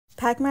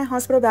Pack my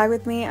hospital bag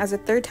with me as a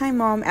third-time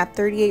mom at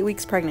 38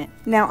 weeks pregnant.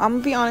 Now, I'm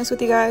gonna be honest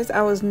with you guys,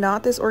 I was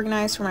not this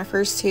organized for my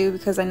first two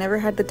because I never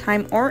had the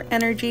time or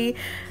energy.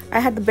 I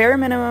had the bare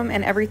minimum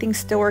and everything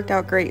still worked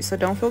out great, so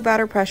don't feel bad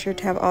or pressured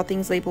to have all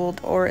things labeled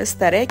or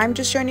aesthetic. I'm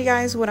just showing you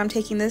guys what I'm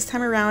taking this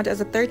time around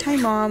as a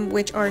third-time mom,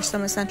 which are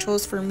some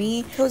essentials for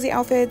me. Cozy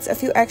outfits, a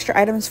few extra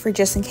items for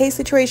just in case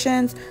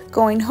situations,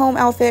 going home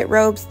outfit,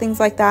 robes, things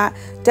like that.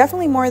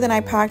 Definitely more than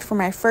I packed for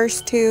my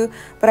first two,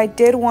 but I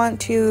did want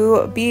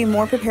to be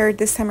more prepared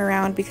this time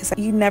around because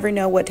you never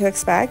know what to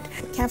expect.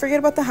 Can't forget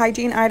about the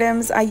hygiene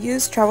items. I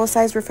used travel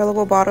size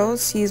refillable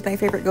bottles to use my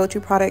favorite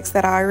go-to products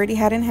that I already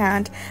had in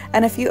hand,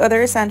 and a few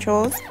other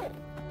essentials.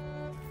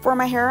 For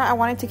my hair, I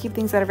wanted to keep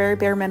things at a very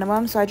bare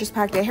minimum, so I just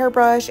packed a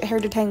hairbrush, a hair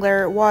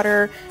detangler,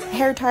 water, a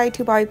hair tie,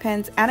 2 bobby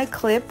pins, and a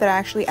clip that I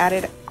actually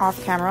added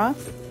off camera.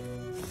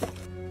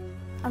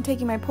 I'm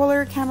taking my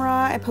polar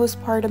camera, a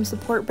postpartum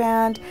support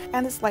band,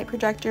 and this light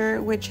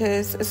projector, which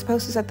is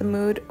supposed to set the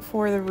mood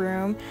for the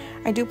room.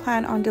 I do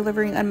plan on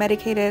delivering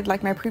unmedicated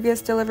like my previous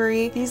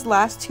delivery. These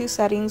last two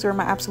settings were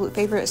my absolute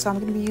favorite, so I'm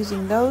going to be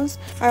using those.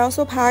 I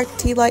also packed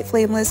tea light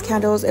flameless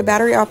candles, a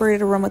battery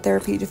operated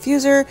aromatherapy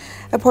diffuser,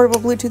 a portable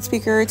Bluetooth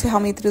speaker to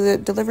help me through the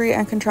delivery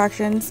and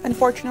contractions.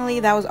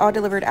 Unfortunately, that was all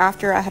delivered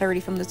after I had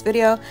already filmed this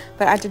video,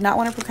 but I did not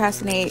want to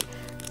procrastinate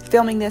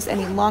filming this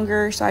any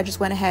longer, so I just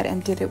went ahead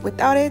and did it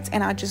without it,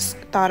 and I just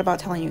thought about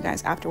telling you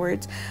guys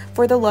afterwards.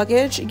 For the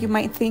luggage, you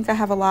might think I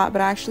have a lot,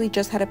 but I actually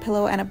just had a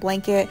pillow and a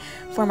blanket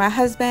for my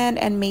husband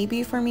and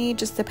maybe for me,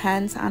 just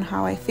depends on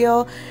how I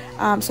feel.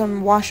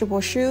 Some washable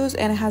shoes,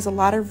 and it has a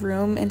lot of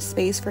room and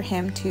space for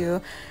him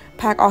to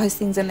pack all his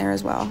things in there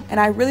as well. And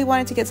I really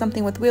wanted to get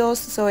something with wheels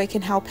so it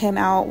can help him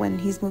out when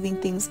he's moving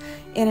things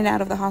in and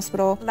out of the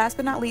hospital. Last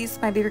but not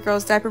least, my baby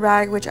girl's diaper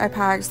bag, which I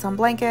packed some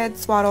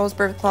blankets, swaddles,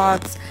 birth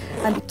cloths,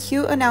 and a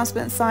cute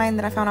announcement sign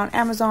that I found on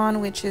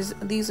Amazon, which is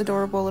these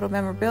adorable little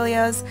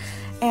memorabilias,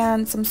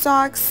 and some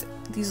socks,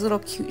 these little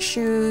cute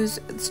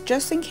shoes. It's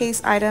just in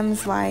case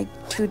items like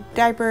 2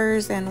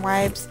 diapers and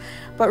wipes,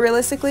 but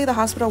realistically the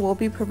hospital will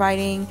be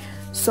providing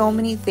so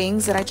many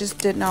things that I just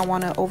did not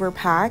want to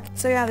overpack.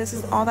 So yeah, this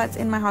is all that's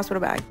in my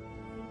hospital bag.